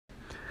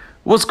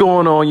What's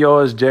going on,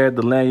 y'all? It's Jared,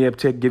 the Lanyap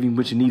Tech, giving you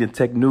what you need in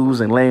tech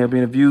news and Lanyap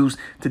interviews.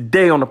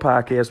 Today on the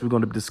podcast, we're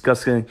going to be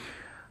discussing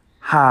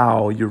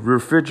how your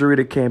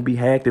refrigerator can be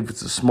hacked if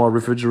it's a smart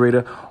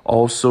refrigerator.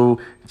 Also,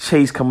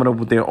 Chase coming up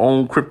with their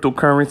own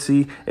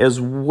cryptocurrency, as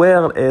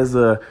well as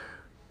a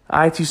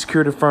IT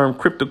security firm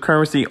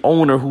cryptocurrency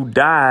owner who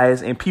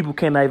dies and people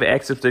cannot even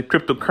access their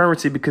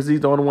cryptocurrency because he's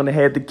the only one that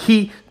had the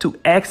key to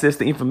access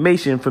the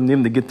information from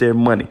them to get their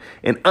money.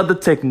 And other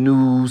tech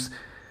news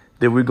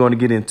that we're going to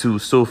get into.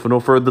 So for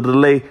no further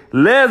delay,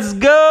 let's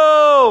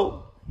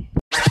go!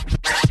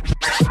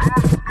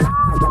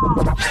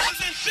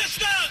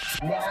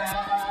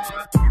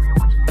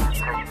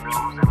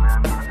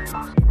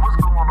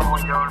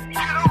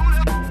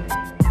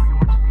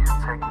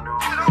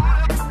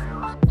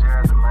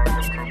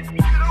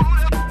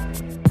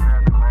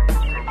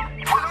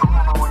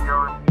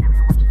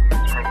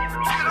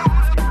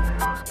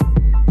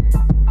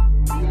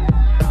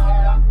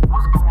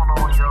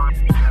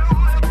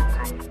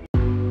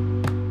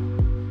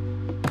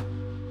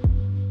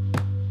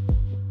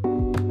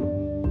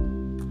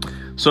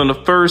 So in the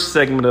first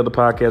segment of the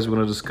podcast, we're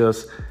going to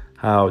discuss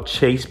how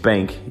Chase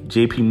Bank,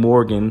 JP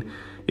Morgan,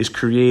 is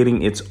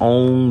creating its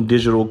own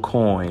digital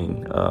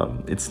coin.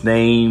 It's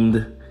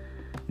named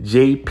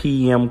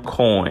JPM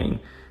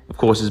Coin. Of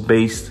course, it's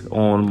based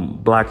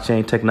on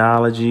blockchain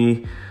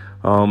technology. If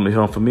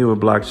you're unfamiliar with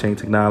blockchain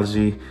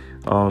technology,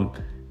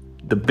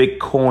 the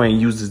Bitcoin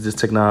uses this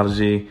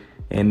technology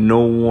and no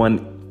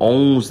one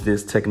owns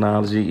this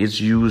technology. It's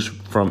used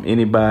from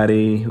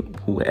anybody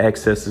who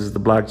accesses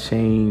the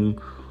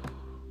blockchain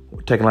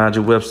technology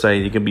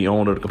website. It can be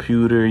owned on the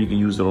computer. You can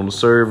use it on the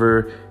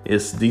server.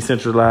 It's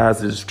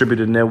decentralized, it's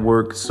distributed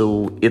network,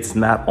 so it's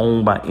not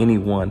owned by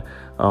anyone.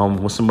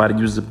 When somebody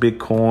uses a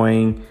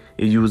Bitcoin,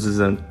 it uses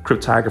a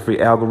cryptography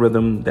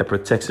algorithm that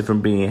protects it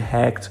from being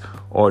hacked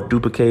or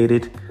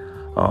duplicated.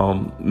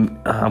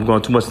 I'm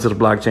going too much into the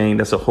blockchain.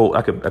 That's a whole.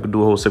 I could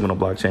do a whole segment on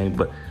blockchain,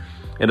 but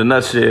in a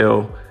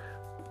nutshell,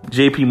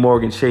 JP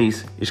Morgan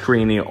Chase is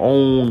creating their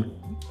own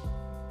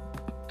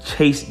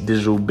Chase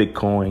digital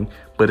Bitcoin,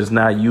 but it's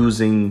not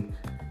using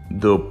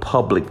the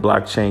public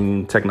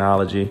blockchain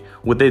technology.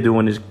 What they're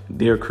doing is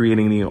they're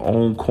creating their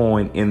own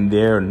coin in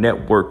their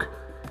network,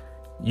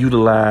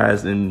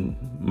 utilized and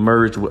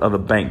merged with other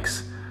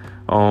banks.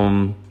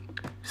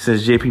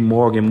 Since JP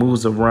Morgan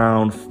moves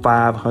around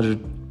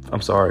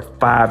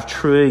 $5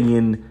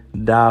 trillion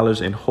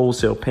in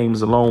wholesale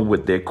payments along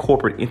with their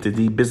corporate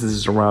entity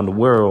businesses around the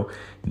world,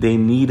 they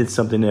needed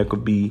something that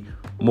could be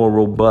more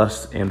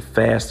robust and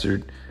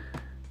faster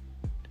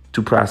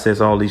to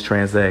process all these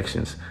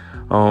transactions.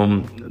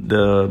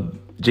 The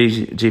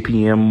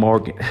JPM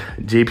Morgan,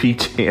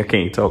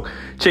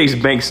 Chase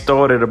Bank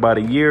started about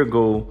a year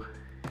ago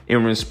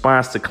in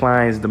response to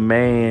clients'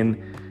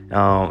 demand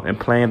and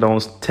planned on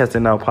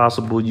testing out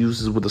possible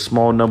uses with a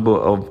small number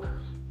of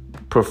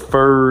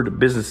preferred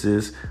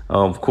businesses.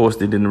 Of course,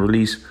 they didn't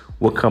release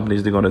what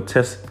companies they're going to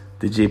test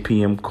the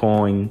JPM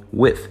coin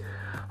with.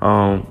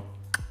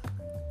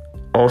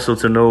 Also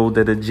to know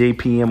that a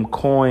JPM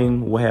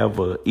coin will have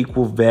an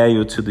equal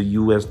value to the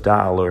US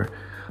dollar,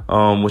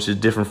 which is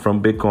different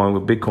from Bitcoin.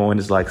 With Bitcoin,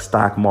 it's like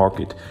stock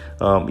market.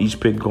 Each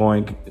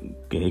Bitcoin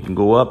it can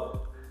go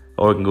up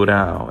or it can go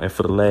down. And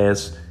for the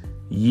last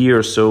year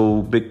or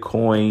so,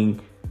 Bitcoin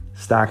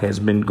stock has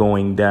been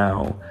going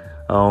down.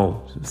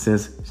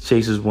 Since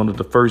Chase is one of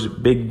the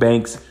first big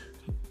banks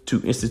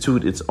to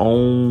institute its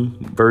own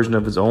version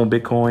of its own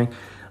Bitcoin,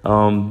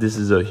 this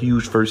is a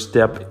huge first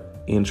step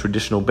in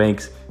traditional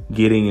banks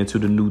getting into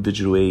the new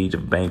digital age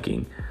of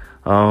banking.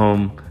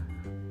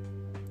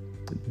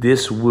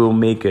 This will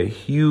make a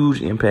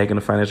huge impact in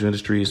the financial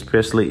industry,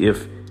 especially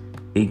if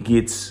it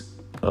gets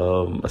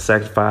a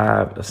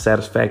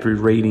satisfactory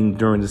rating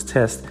during this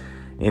test.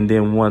 And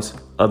then once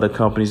other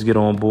companies get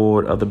on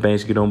board, other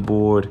banks get on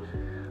board,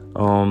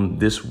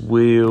 this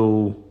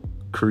will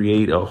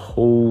create a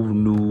whole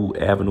new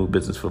avenue of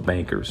business for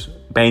banking.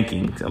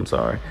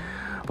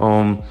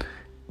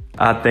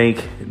 I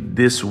think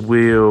this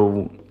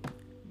will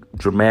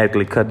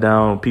dramatically cut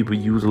down on people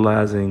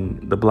utilizing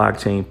the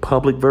blockchain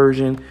public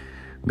version,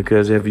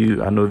 because I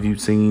know if you've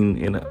seen,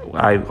 and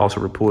I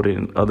also reported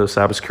in other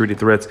cybersecurity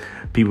threats,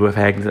 people have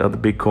hacked into other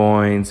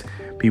Bitcoins,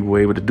 people were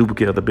able to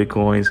duplicate other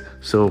Bitcoins.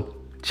 So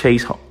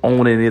Chase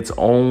owning its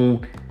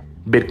own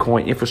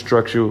Bitcoin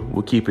infrastructure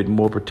will keep it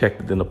more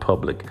protected than the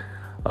public.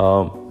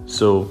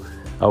 So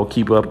I will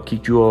keep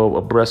you all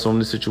abreast on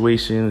the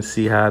situation,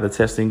 see how the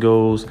testing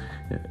goes.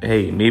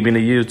 Hey, maybe in a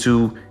year or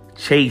two,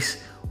 Chase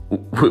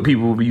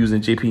people will be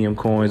using JPM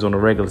coins on a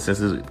regular since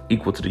it's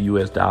equal to the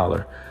US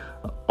dollar.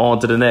 On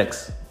to the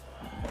next.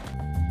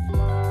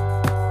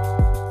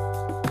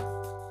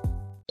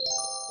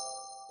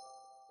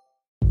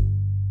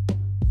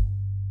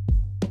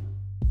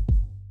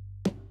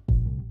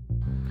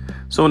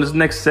 So in this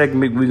next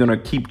segment, we're going to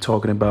keep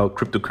talking about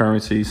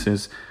cryptocurrency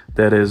since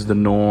that is the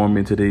norm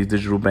in today's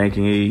digital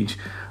banking age.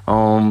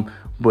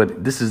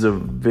 But this is a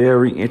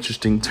very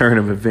interesting turn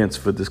of events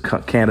for this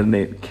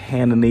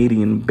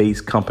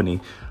Canadian-based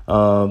company.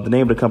 The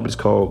name of the company is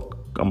called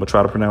I'm gonna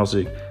try to pronounce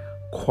it,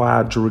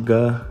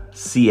 Quadriga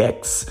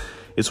CX.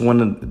 It's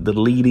one of the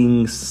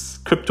leading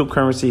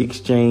cryptocurrency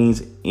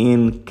exchange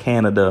in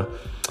Canada.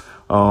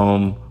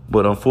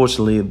 But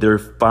unfortunately, their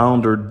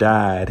founder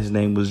died. His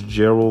name was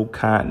Gerald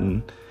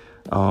Cotton.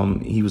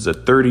 He was a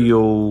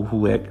 30-year-old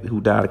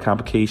who died of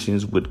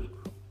complications with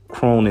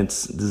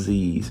Crohn's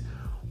disease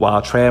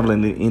while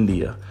traveling in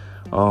India.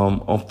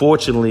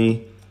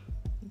 Unfortunately,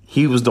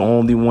 he was the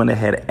only one that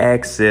had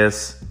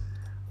access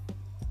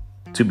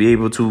to be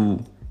able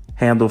to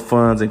handle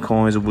funds and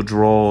coins and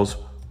withdrawals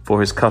for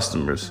his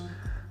customers.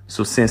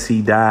 So since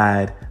he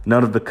died,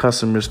 none of the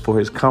customers for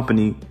his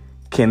company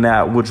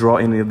cannot withdraw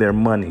any of their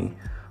money.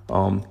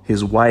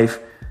 His wife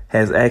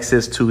has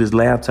access to his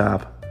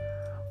laptop,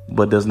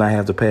 but does not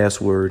have the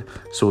password.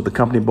 So the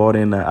company brought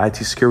in an IT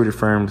security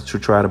firm to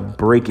try to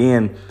break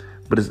in,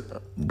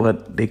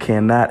 but they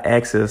cannot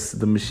access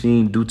the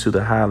machine due to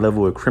the high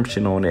level of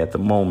encryption on it at the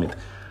moment.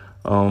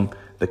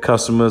 The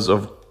customers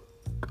of,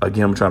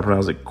 again, I'm trying to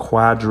pronounce it,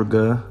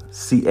 Quadriga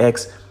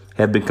CX,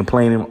 have been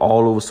complaining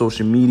all over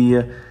social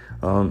media.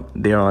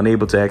 They are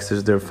unable to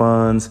access their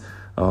funds.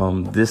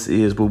 This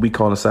is what we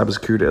call in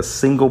cybersecurity a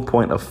single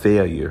point of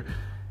failure.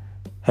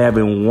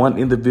 Having one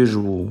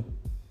individual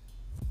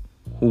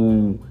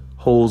who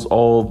holds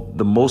all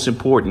the most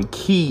important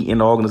key in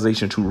the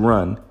organization to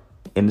run,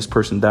 and this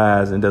person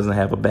dies and doesn't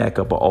have a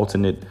backup or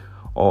alternate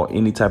or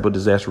any type of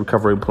disaster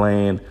recovery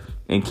plan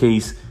in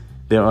case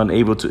they're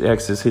unable to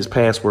access his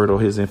password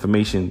or his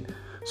information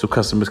so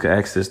customers can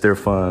access their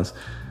funds.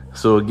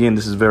 So again,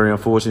 this is very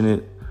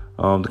unfortunate.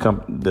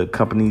 The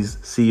company's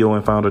CEO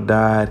and founder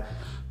died,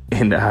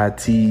 and the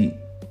IT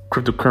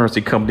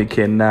cryptocurrency company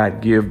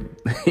cannot give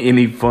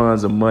any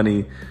funds or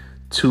money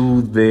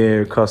to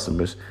their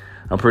customers.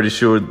 I'm pretty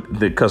sure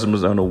the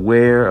customers are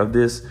unaware of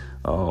this.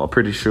 I'm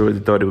pretty sure they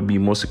thought it would be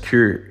more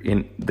secure.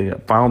 And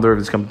the founder of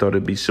this company thought it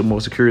would be so more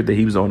secure that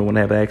he was the only one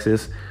to have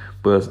access.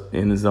 But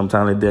in some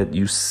time that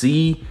you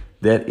see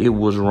that it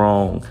was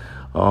wrong.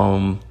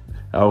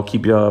 I'll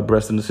keep y'all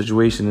abreast in the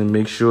situation and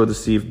make sure to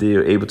see if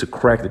they're able to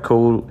crack the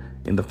code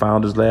in the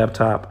founder's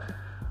laptop,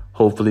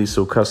 hopefully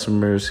so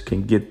customers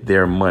can get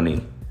their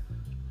money.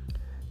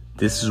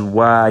 This is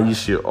why you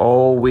should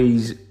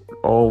always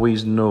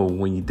know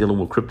when you're dealing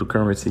with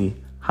cryptocurrency,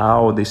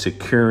 how are they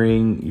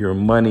securing your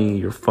money,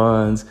 your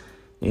funds,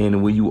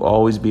 and will you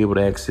always be able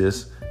to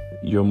access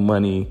your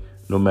money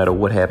no matter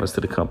what happens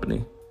to the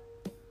company.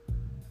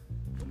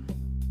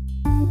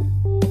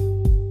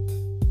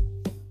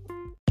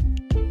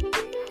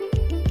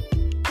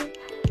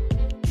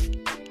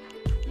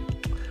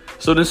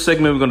 So this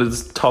segment, we're going to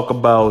just talk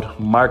about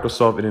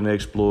Microsoft Internet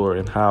Explorer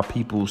and how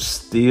people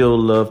still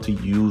love to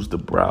use the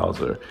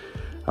browser.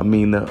 I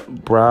mean, the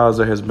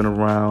browser has been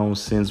around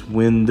since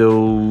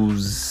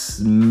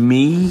Windows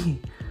Me,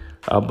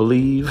 I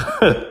believe. I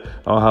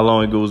don't know how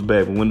long it goes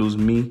back, but Windows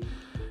Me.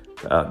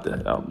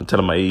 I'm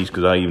telling my age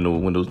because I don't even know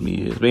what Windows Me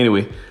is. But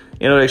anyway,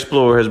 Internet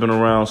Explorer has been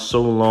around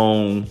so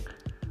long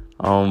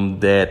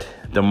that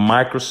the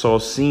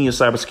Microsoft senior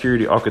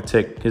cybersecurity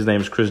architect, his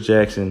name is Chris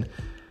Jackson,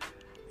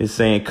 is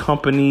saying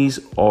companies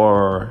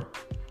are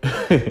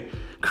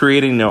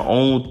creating their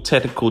own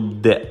technical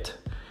debt.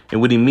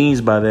 And what he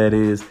means by that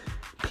is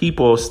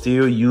people are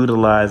still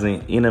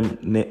utilizing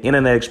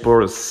Internet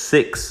Explorer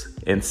 6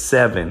 and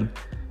 7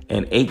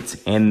 and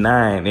 8 and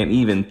 9 and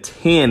even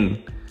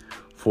 10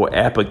 for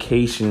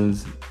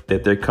applications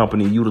that their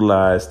company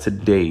utilized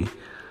today.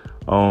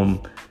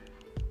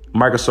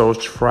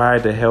 Microsoft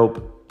tried to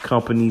help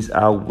companies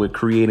out with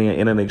creating an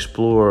Internet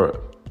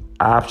Explorer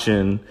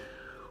option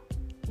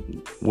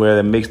where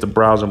it makes the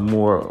browser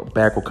more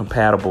backward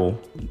compatible,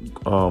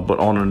 but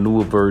on a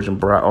newer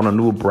version, on a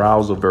newer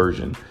browser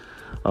version.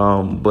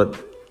 But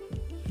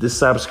this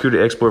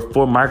cybersecurity expert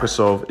for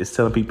Microsoft is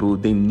telling people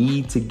they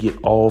need to get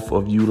off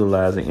of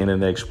utilizing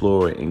Internet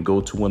Explorer and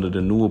go to one of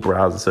the newer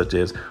browsers such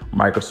as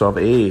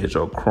Microsoft Edge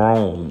or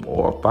Chrome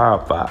or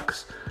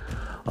Firefox.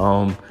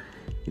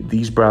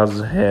 These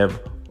browsers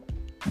have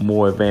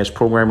more advanced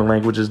programming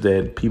languages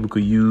that people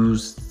could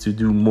use to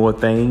do more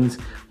things,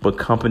 but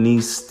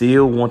companies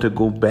still want to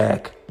go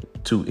back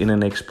to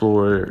Internet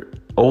Explorer,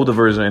 older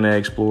version of Internet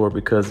Explorer,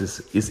 because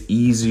it's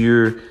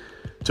easier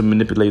to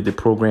manipulate the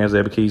programs,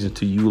 applications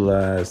to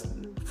utilize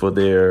for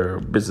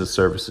their business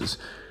services.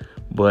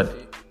 But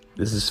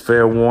this is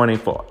fair warning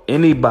for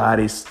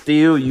anybody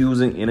still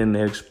using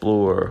Internet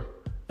Explorer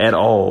at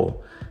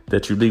all,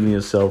 that you're leaving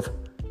yourself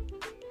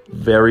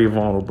very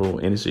vulnerable,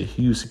 and it's a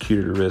huge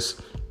security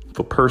risk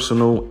for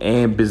personal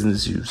and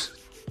business use.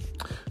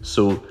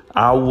 So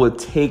I would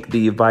take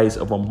the advice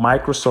of a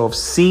Microsoft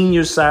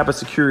senior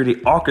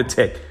cybersecurity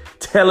architect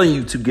telling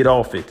you to get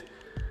off it.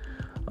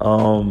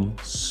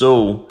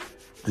 So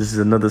this is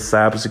another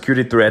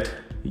cybersecurity threat,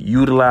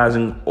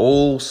 utilizing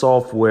old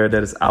software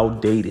that is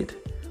outdated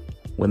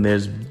when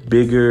there's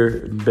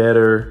bigger,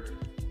 better,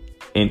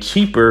 and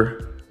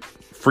cheaper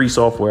free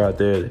software out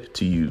there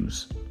to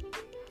use.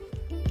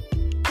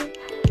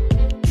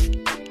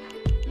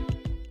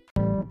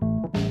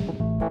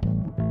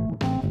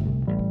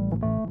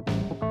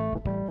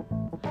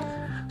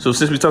 So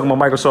since we're talking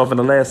about Microsoft in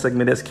the last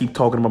segment, let's keep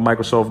talking about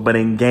Microsoft, but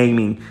in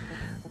gaming.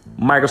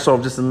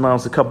 Microsoft just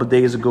announced a couple of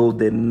days ago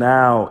that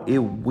now it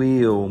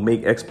will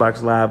make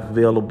Xbox Live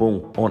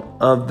available on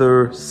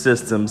other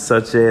systems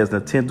such as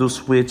Nintendo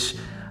Switch,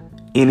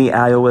 any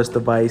iOS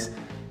device,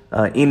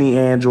 any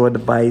Android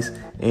device,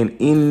 and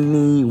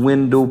any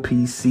Windows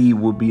PC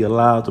will be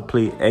allowed to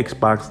play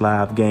Xbox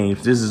Live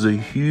games. This is a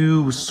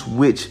huge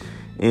switch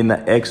in the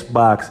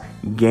Xbox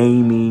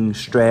gaming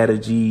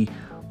strategy,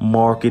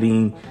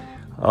 marketing.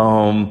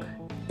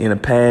 In the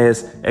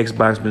past,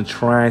 Xbox been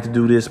trying to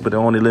do this, but they're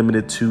only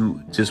limited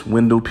to just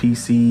Windows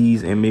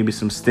PCs and maybe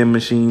some STEM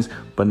machines.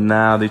 But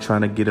now they're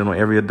trying to get it on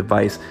every other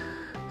device.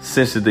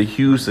 Since the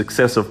huge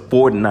success of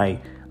Fortnite,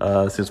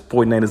 since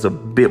Fortnite is a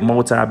big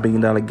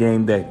multi-billion-dollar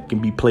game that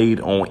can be played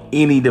on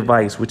any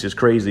device, which is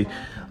crazy.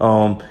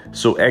 So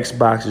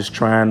Xbox is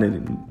trying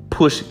to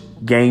push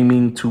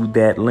gaming to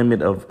that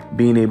limit of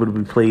being able to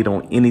be played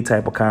on any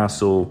type of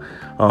console.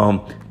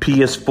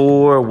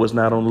 PS4 was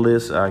not on the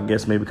list, I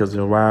guess maybe because of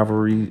the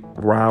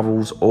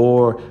rivals,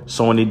 or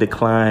Sony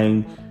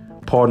declined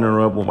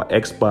partnering up with my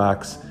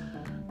Xbox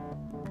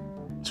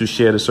to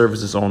share the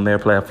services on their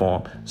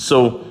platform.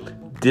 So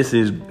this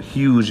is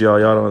huge,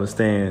 y'all. Y'all don't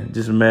understand.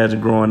 Just imagine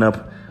growing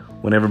up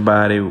when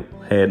everybody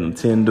had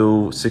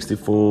Nintendo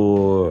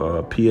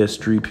 64,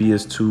 PS3,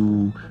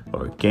 PS2,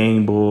 or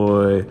Game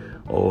Boy,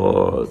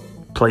 or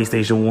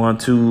PlayStation 1,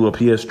 2, or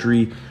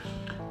PS3,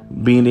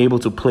 being able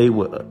to play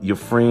with your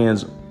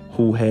friends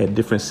who had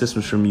different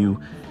systems from you.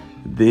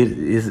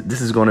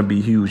 This is going to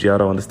be huge. Y'all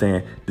don't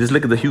understand. Just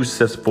look at the huge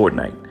success of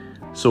Fortnite.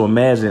 So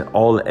imagine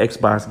all the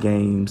Xbox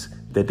games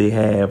that they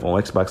have on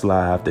Xbox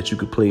Live that you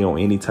could play on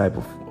any type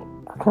of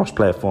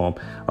cross-platform.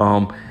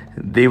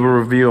 They will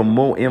reveal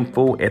more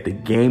info at the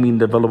Gaming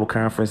Developer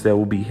Conference that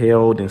will be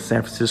held in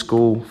San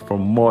Francisco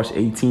from March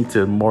 18th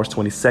to March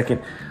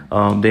 22nd.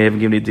 They haven't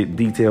given any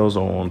details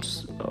on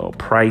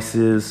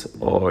prices,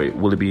 or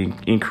will it be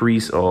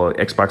increased, or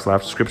Xbox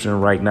Live subscription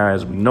right now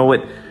as we know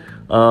it.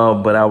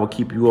 But I will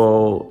keep you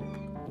all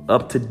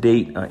up to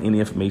date on any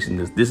information.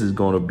 This is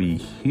going to be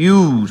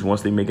huge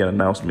once they make an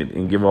announcement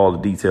and give all the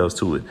details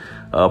to it.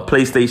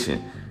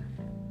 PlayStation.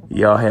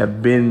 Y'all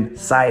have been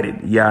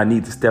cited. Y'all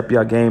need to step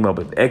your game up.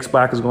 If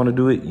Xbox is going to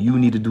do it, you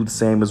need to do the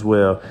same as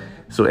well.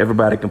 So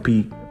everybody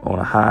compete on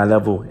a high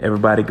level.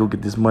 Everybody go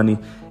get this money.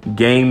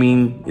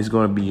 Gaming is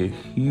going to be a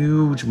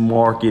huge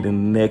market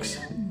in the next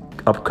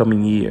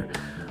upcoming year.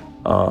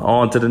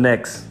 On to the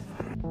next.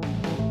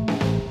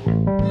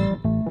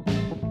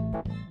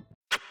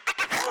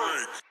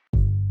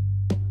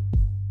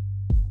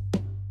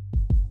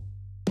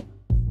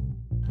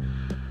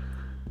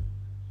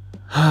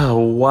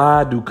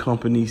 Why do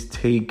companies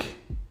take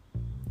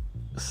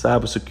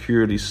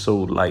cybersecurity so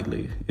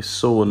lightly? It's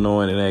so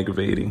annoying and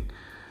aggravating.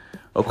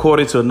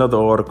 According to another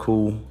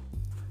article,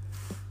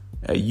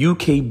 a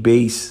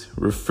UK-based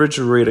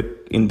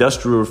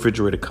industrial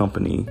refrigerator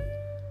company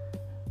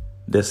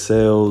that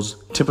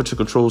sells temperature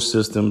control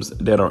systems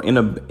that are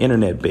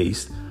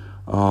internet-based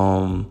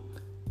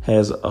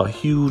has a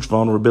huge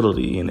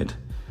vulnerability in it.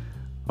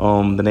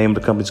 The name of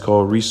the company is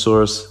called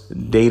Resource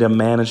Data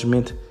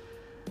Management.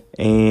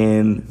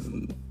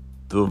 And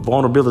the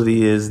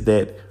vulnerability is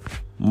that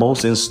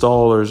most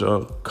installers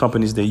or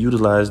companies that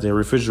utilize their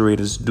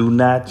refrigerators do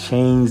not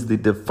change the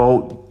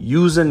default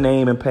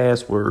username and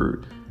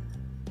password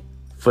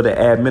for the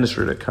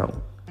administrator account,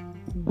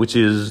 which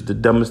is the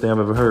dumbest thing I've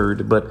ever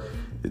heard. But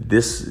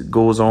this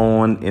goes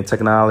on in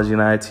technology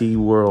and IT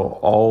world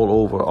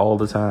all over, all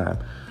the time.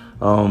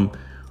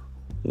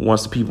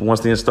 Once the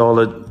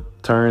installer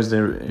turns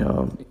their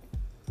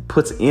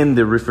puts in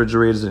the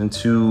refrigerators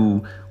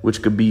into,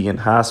 which could be in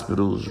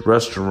hospitals,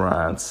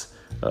 restaurants,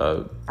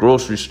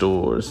 grocery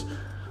stores.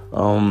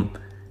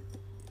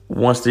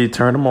 Once they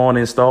turn them on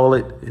and install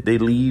it, they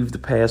leave the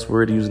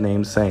password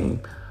username the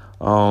same.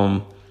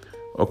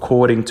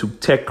 According to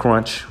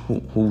TechCrunch,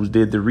 who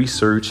did the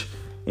research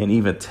and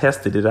even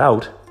tested it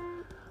out,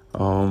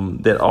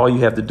 that all you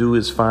have to do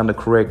is find the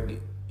correct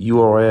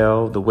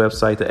URL, the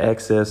website to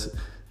access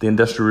the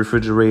industrial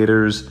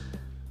refrigerators,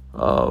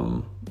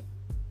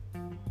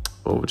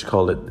 or what you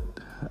call it,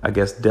 I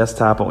guess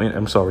desktop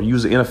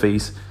user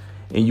interface,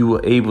 and you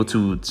are able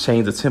to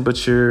change the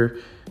temperature.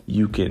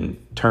 You can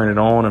turn it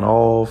on and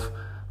off.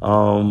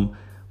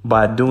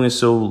 By doing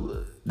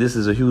so, this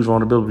is a huge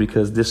vulnerability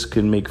because this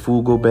can make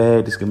food go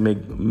bad. This can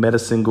make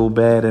medicine go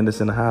bad, and it's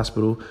in the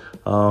hospital.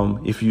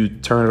 If you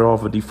turn it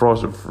off or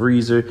defrost the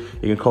freezer,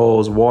 it can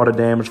cause water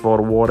damage for all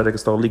the water that can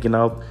start leaking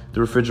out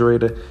the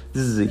refrigerator.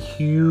 This is a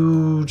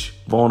huge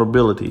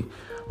vulnerability.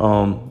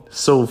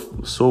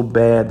 So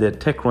bad that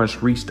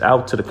TechCrunch reached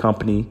out to the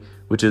company,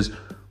 which is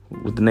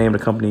what the name of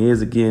the company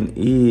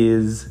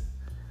is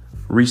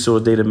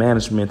Resource Data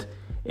Management,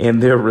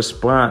 and their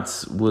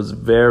response was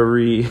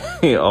very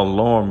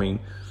alarming.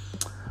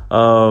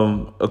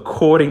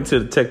 According to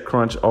the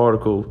TechCrunch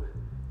article,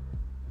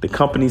 the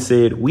company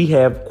said, "We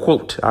have,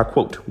 I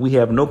quote, we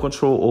have no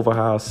control over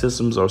how our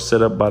systems are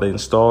set up by the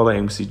installer,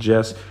 and we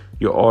suggest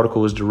your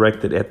article is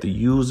directed at the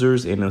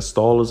users and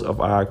installers of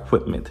our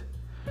equipment.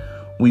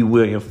 We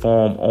will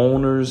inform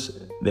owners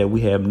that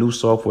we have new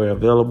software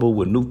available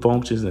with new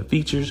functions and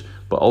features,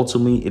 but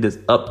ultimately it is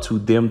up to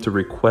them to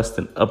request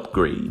an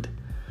upgrade.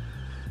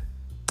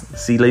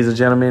 See, ladies and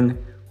gentlemen,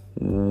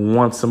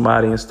 once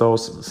somebody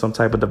installs some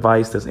type of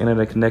device that's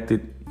internet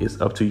connected, it's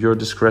up to your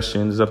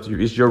discretion. It's up to you.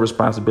 It's your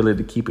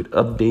responsibility to keep it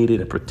updated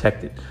and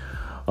protected.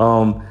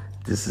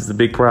 This is the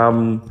big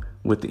problem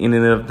with the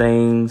Internet of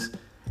Things.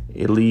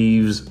 It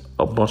leaves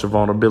a bunch of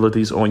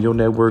vulnerabilities on your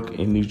network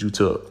and needs you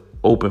to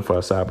open for a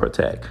cyber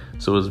attack.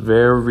 So it's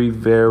very,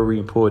 very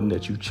important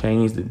that you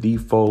change the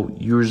default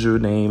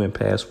username and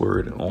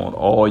password on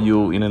all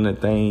your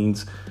Internet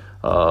Things,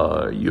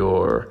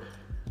 your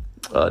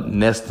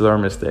Nest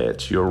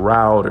thermostats, your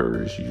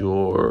routers,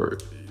 your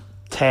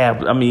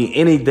tab.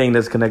 Anything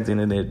that's connected to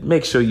the internet.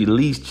 Make sure you at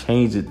least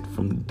change it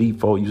from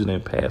default username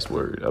and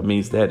password.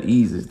 It's that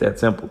easy. It's that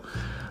simple.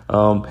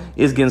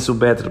 It's getting so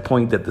bad to the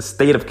point that the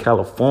state of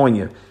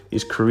California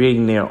is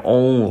creating their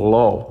own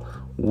law,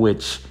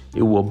 which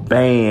it will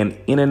ban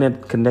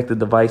internet connected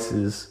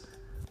devices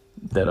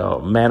that are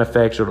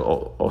manufactured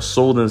or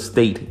sold in the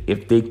state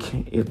if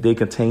they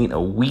contain a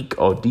weak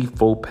or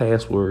default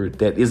password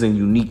that isn't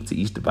unique to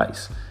each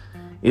device.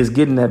 It's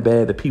getting that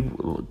bad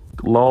that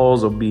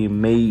laws are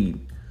being made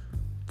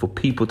for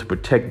people to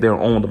protect their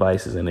own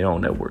devices and their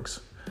own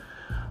networks.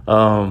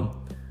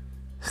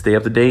 Stay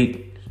up to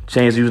date.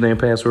 Change the username and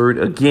password.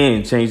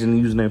 Again,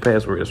 changing the username and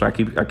password. So I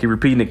keep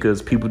repeating it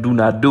because people do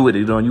not do it.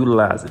 They don't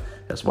utilize it.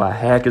 That's why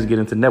hackers get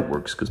into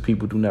networks, because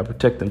people do not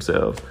protect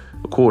themselves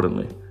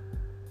accordingly.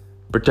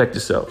 Protect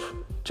yourself.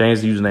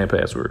 Change the username and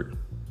password.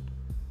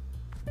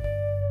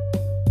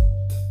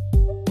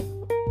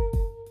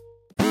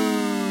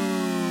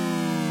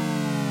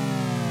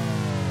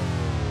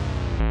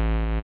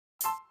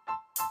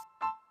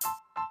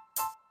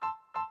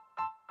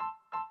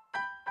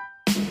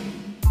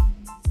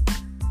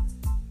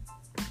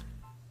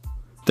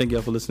 Thank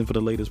y'all for listening for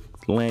the latest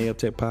Lanyard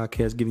Tech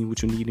podcast, giving you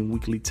what you need in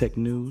weekly tech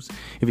news.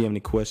 If you have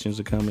any questions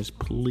or comments,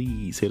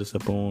 please hit us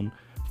up on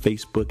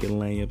Facebook at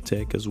Lanyard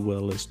Tech, as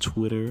well as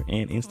Twitter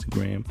and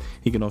Instagram.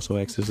 You can also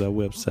access our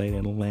website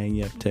at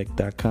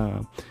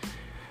lanyardtech.com.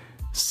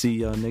 See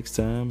y'all next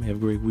time. Have a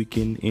great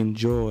weekend.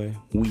 Enjoy.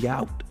 We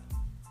out.